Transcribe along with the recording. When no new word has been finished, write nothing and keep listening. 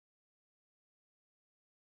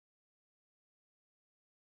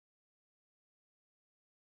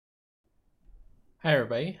Hi,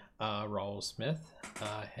 everybody. Raul Smith,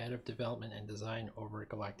 Head of Development and Design over at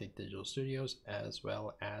Galactic Digital Studios, as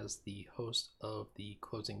well as the host of the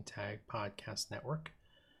Closing Tag Podcast Network.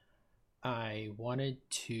 I wanted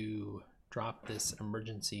to drop this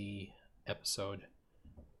emergency episode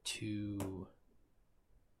to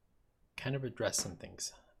kind of address some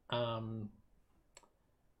things.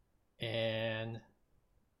 And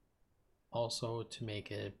also to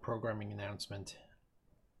make a programming announcement.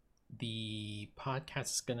 The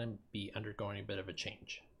podcast is going to be undergoing a bit of a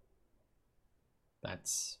change.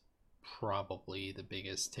 That's probably the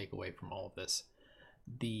biggest takeaway from all of this.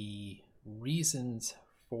 The reasons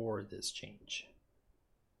for this change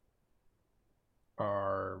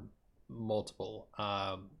are multiple.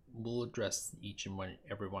 We'll address each and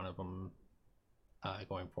every one of them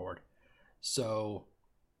going forward. So,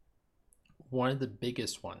 one of the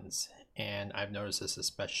biggest ones, and I've noticed this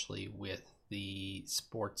especially with the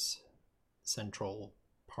sports central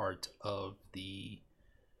part of the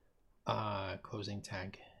closing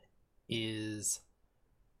tag, is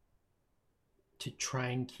to try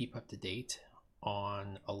and keep up to date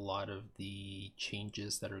on a lot of the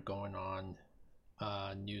changes that are going on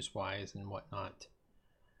news-wise and whatnot.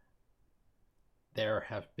 There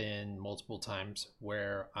have been multiple times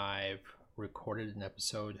where I've recorded an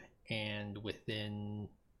episode and within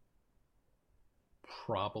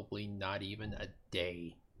probably not even a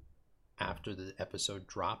day after the episode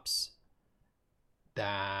drops,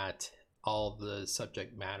 that all the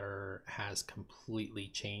subject matter has completely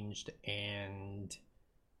changed and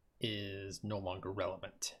is no longer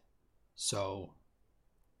relevant. So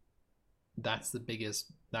that's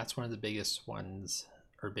one of the biggest ones,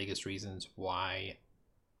 or biggest reasons why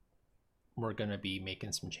we're going to be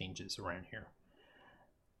making some changes around here.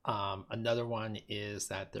 Another one is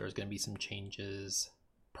that there's going to be some changes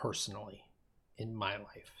personally in my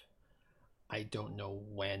life. I don't know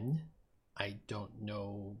when. I don't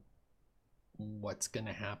know what's going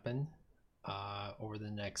to happen over the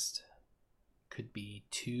next, could be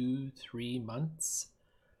 2-3 months.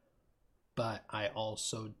 But I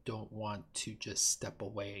also don't want to just step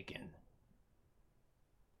away again.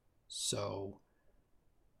 So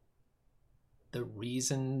the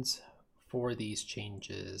reasons for these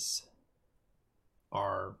changes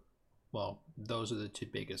are, well, those are the two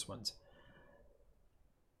biggest ones.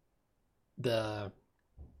 The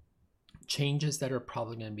changes that are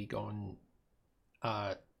probably going to be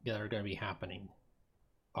that are going to be happening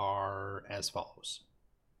are as follows.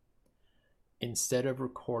 Instead of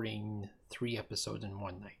recording 3 episodes in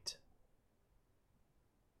one night,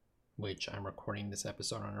 which I'm recording this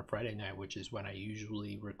episode on a Friday night, which is when I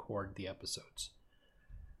usually record the episodes.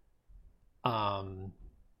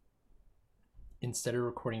 Instead of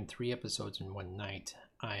recording 3 episodes in one night,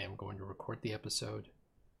 I am going to record the episode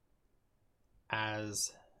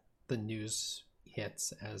as the news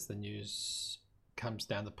hits, as the news comes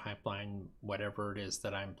down the pipeline, whatever it is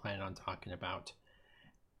that I'm planning on talking about,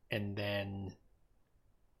 and then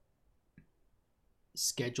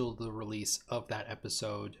schedule the release of that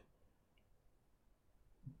episode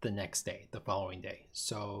the next day, the following day.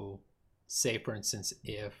 So say, for instance,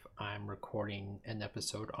 if I'm recording an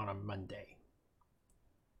episode on a Monday,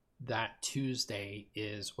 that Tuesday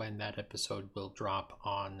is when that episode will drop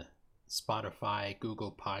on Spotify,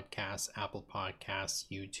 Google Podcasts, Apple Podcasts,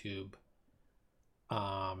 YouTube,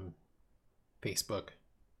 Facebook,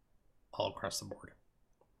 all across the board.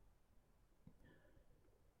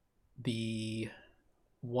 The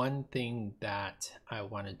one thing that I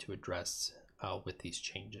wanted to address with these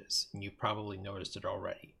changes, and you probably noticed it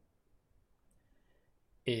already,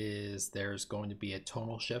 is there's going to be a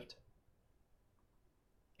tonal shift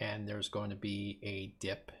and there's going to be a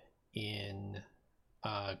dip in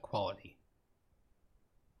quality.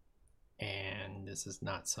 And this is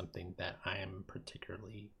not something that I am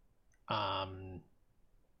particularly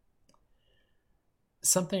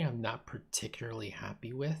something I'm not particularly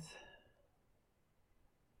happy with,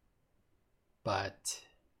 but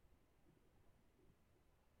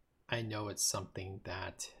I know it's something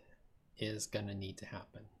that is going to need to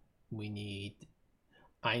happen.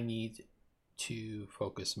 I need to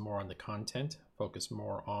focus more on the content, focus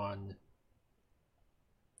more on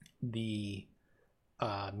the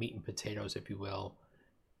meat and potatoes, if you will,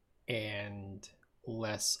 and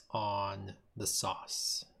less on the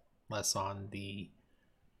sauce, less on the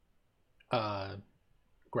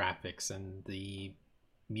graphics and the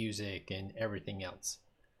music and everything else.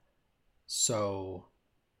 So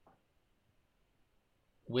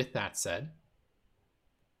with that said,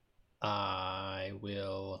 I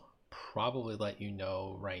will probably let you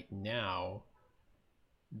know right now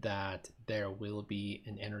that there will be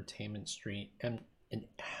an entertainment stream and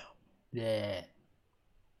bleh.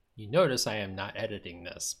 You notice I am not editing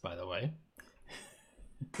this, by the way.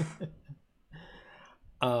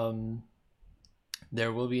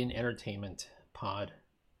 There will be an entertainment pod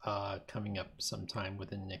coming up sometime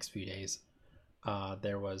within the next few days.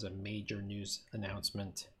 There was a major news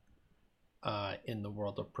announcement in the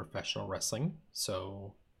world of professional wrestling,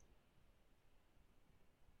 so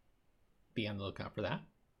be on the lookout for that.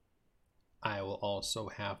 I will also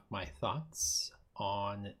have my thoughts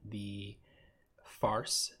on the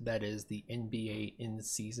farce that is the NBA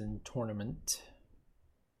in-season tournament.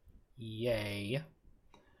 Yay.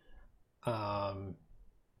 I'll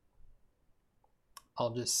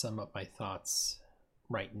just sum up my thoughts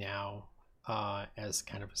right now as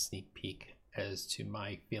kind of a sneak peek as to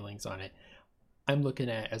my feelings on it. I'm looking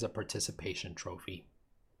at it as a participation trophy.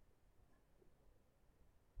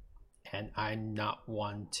 And I'm not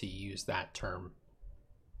one to use that term.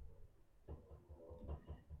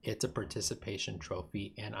 It's a participation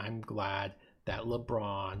trophy, and I'm glad that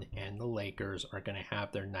LeBron and the Lakers are going to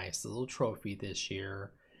have their nice little trophy this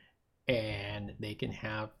year, and they can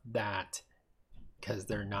have that because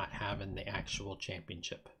they're not having the actual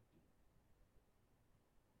championship.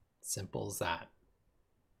 Simple as that.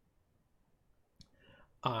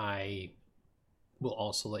 I will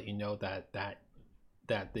also let you know that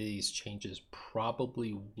these changes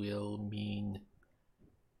probably will mean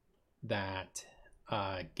that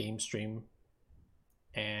Game Stream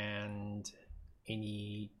and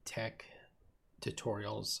any tech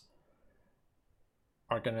tutorials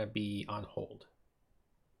are going to be on hold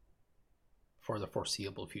for the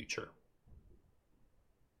foreseeable future.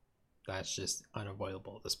 That's just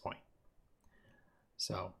unavoidable at this point.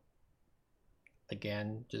 So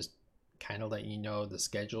again, just kind of let you know the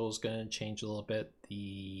schedule is going to change a little bit,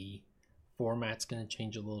 the format's going to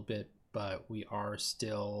change a little bit, but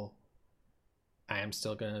I am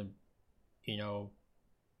still going to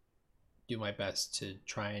do my best to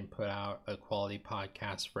try and put out a quality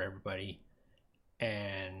podcast for everybody.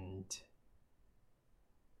 And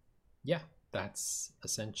yeah, that's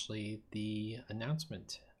essentially the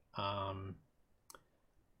announcement. So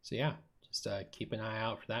yeah, just keep an eye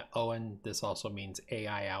out for that. Oh, and this also means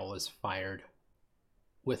AI Owl is fired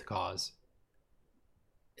with cause.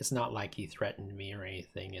 It's not like he threatened me or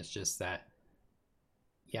anything. It's just that,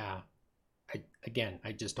 yeah,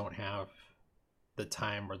 I just don't have the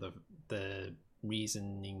time or the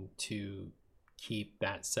reasoning to keep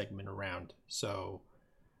that segment around. So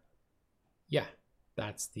yeah,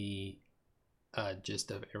 that's the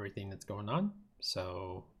gist of everything that's going on.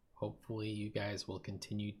 So hopefully you guys will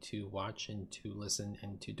continue to watch and to listen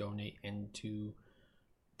and to donate and to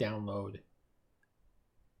download.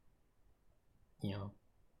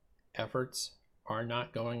 Efforts are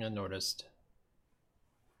not going unnoticed.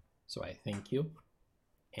 So I thank you,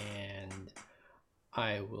 and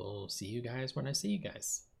I will see you guys when I see you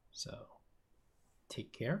guys. So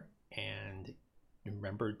take care, and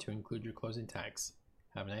remember to include your closing tags.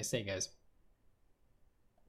 Have a nice day, guys.